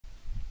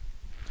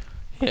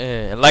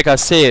And like I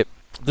said,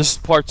 this is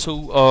part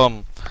two.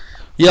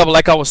 Yeah, but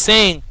like I was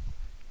saying,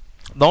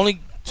 the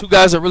only two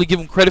guys that really give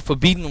him credit for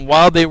beating him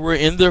while they were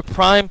in their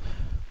prime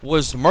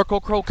was Mirko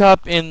Krokop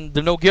and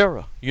the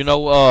Nogueira.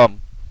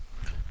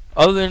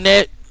 Other than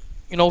that,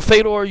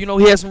 Fedor,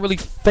 he hasn't really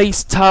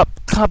faced top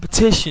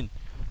competition.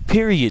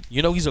 Period.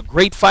 He's a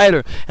great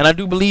fighter, and I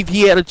do believe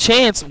he had a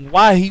chance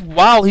while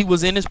he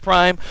was in his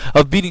prime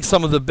of beating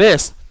some of the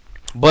best.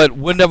 But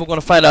we're never going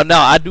to find out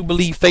now. I do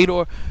believe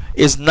Fedor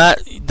is not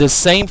the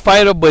same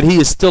fighter, but he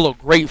is still a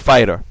great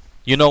fighter.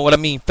 You know what I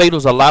mean?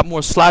 Fedor's a lot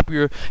more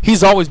sloppier.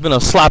 He's always been a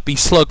sloppy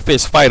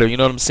slugfest fighter, you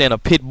know what I'm saying? A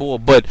pit bull,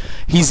 but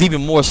he's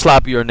even more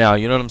sloppier now,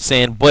 you know what I'm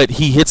saying? But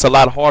he hits a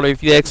lot harder,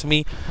 if you ask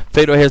me.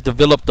 Fedor has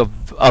developed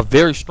a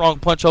very strong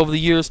punch over the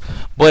years,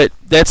 but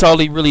that's all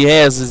he really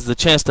has is the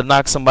chance to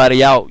knock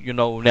somebody out,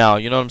 now,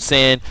 you know what I'm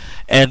saying?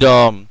 And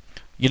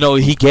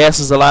he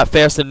gasses a lot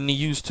faster than he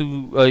used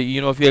to,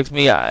 if you ask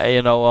me.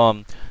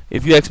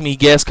 If you ask me, he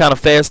gassed kind of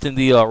fast in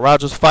the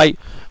Rogers fight.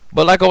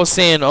 But like I was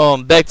saying,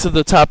 back to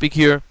the topic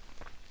here,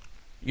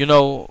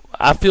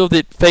 I feel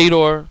that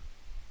Fedor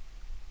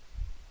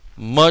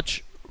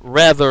much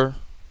rather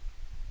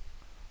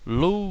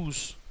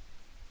lose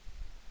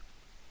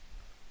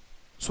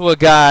to a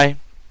guy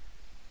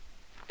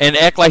and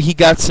act like he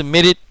got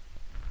submitted.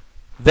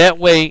 That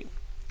way,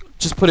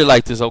 just put it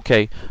like this,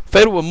 okay?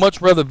 Fedor would much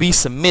rather be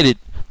submitted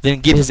than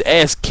get his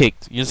ass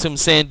kicked. You know what I'm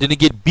saying? Than to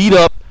get beat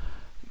up,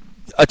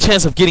 a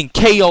chance of getting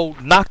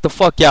KO'd, knocked the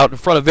fuck out in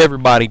front of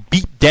everybody,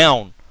 beat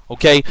down.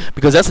 Okay,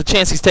 because that's a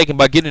chance he's taking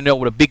by getting in there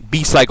with a big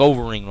beast like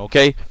Overeem.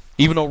 Okay,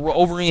 even though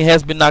Overeem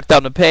has been knocked out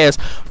in the past,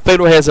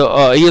 Fedor has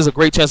he has a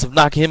great chance of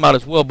knocking him out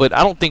as well. But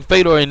I don't think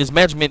Fedor and his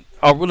management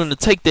are willing to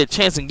take that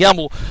chance and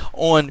gamble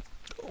on,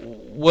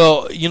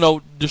 well,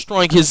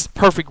 destroying his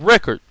perfect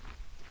record,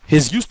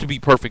 his used to be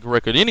perfect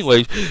record,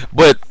 anyways.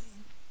 But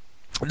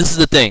this is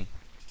the thing,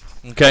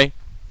 okay?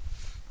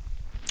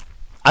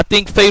 I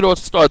think Fedor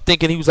started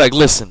thinking, he was like,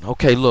 listen,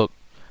 okay, look,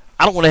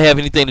 I don't want to have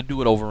anything to do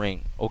with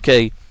Overeem.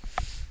 Okay.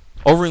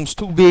 Overeem's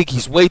too big.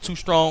 He's way too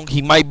strong.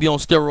 He might be on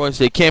steroids.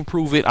 They can't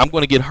prove it. I'm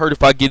going to get hurt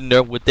if I get in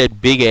there with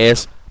that big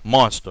ass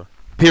monster.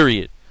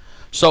 Period.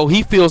 So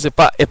he feels if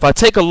I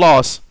take a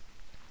loss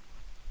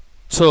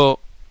to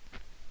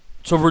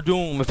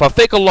Werdum, if I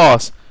fake a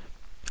loss,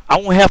 I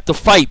won't have to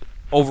fight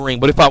Overeem.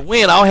 But if I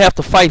win, I'll have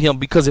to fight him,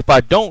 because if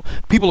I don't,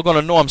 people are going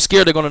to know I'm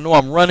scared. They're going to know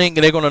I'm running,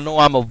 and they're going to know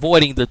I'm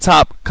avoiding the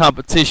top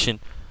competition.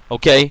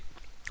 Okay?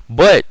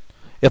 But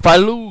if I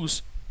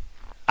lose,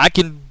 I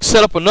can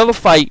set up another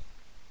fight,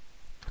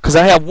 because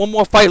I have one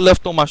more fight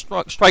left on my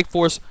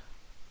Strikeforce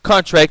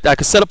contract. I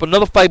could set up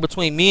another fight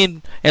between me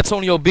and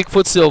Antonio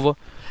Bigfoot Silva.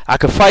 I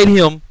could fight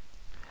him,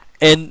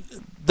 and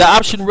the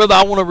option whether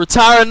I want to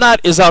retire or not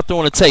is out there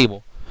on the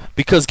table.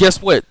 Because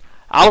guess what?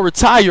 I'll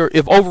retire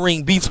if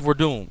Overeem beats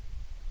Werdum.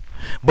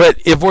 But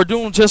if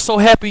Werdum just so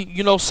happy,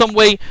 some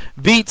way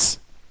beats,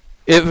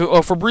 if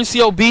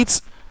Fabricio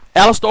beats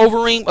Alistair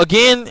Overeem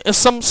again, and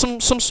some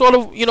sort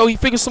of, he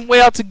figures some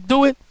way out to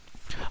do it,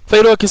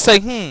 Fedor can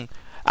say,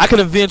 I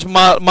can avenge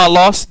my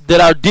loss that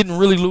I didn't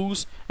really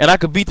lose, and I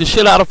could beat the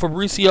shit out of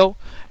Fabricio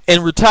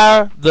and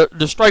retire the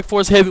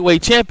Strikeforce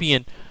heavyweight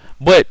champion.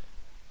 But,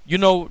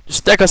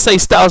 like I say,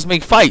 styles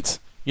make fights.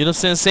 You know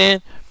what I'm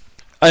saying?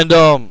 And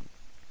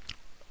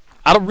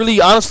I don't really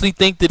honestly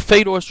think that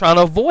Fedor is trying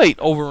to avoid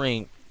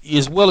Overeem,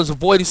 as well as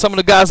avoiding some of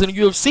the guys in the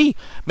UFC,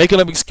 making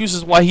up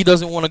excuses why he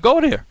doesn't want to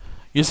go there.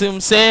 You see what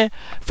I'm saying?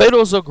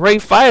 Fedor's a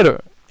great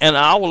fighter, and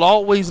I will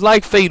always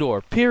like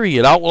Fedor,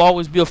 period. I will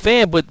always be a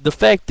fan, but the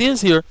fact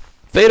is here,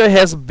 Fedor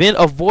has been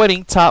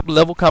avoiding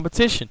top-level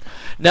competition.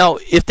 Now,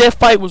 if that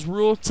fight was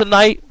real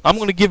tonight, I'm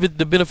going to give it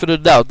the benefit of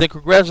the doubt. Then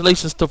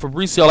congratulations to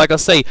Fabricio. Like I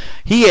say,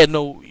 he had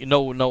no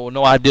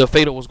idea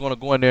Fedor was going to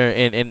go in there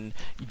and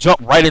jump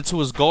right into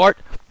his guard.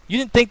 You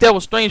didn't think that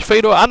was strange,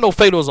 Fedor? I know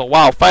Fedor's a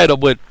wild fighter,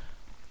 but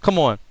come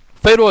on.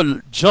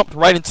 Fedor jumped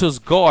right into his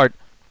guard.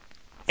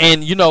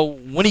 And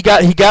when he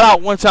got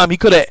out one time, he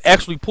could have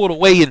actually pulled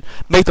away and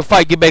made the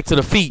fight get back to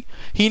the feet.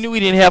 He knew he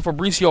didn't have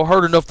Fabricio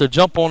hurt enough to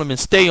jump on him and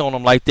stay on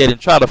him like that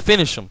and try to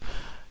finish him.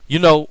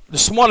 The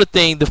smarter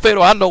thing, the Fedor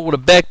I know would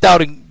have backed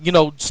out and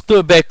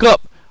stood back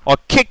up or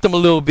kicked him a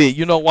little bit,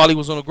 while he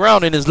was on the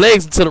ground in his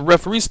legs until the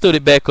referee stood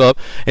it back up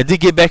and did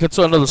get back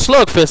into another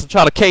slugfest and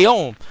try to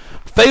KO him.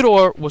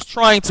 Fedor was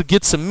trying to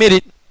get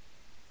submitted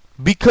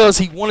because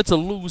he wanted to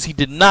lose. He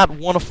did not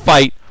want to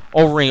fight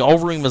Overeem.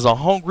 Overeem is a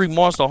hungry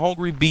monster, a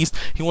hungry beast.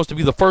 He wants to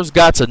be the first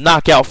guy to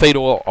knock out Fedor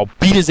or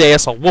beat his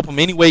ass or whoop him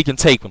any way he can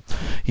take him.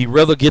 He'd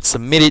rather get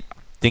submitted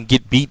than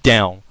get beat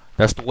down.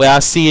 That's the way I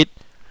see it.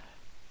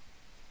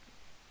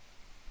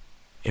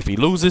 If he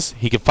loses,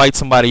 he can fight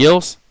somebody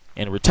else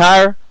and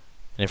retire.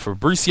 And if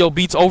Fabricio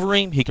beats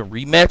Overeem, he can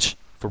rematch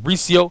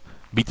Fabricio,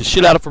 beat the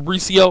shit out of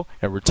Fabricio,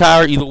 and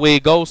retire. Either way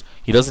it goes,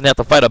 he doesn't have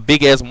to fight a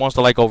big-ass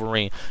monster like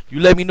Overeem. You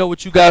let me know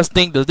what you guys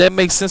think. Does that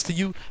make sense to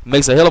you? It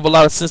makes a hell of a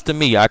lot of sense to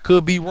me. I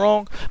could be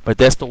wrong, but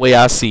that's the way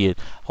I see it.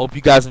 Hope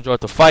you guys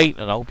enjoyed the fight,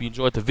 and I hope you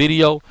enjoyed the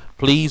video.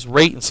 Please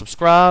rate and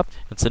subscribe.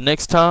 Until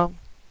next time,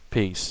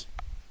 peace.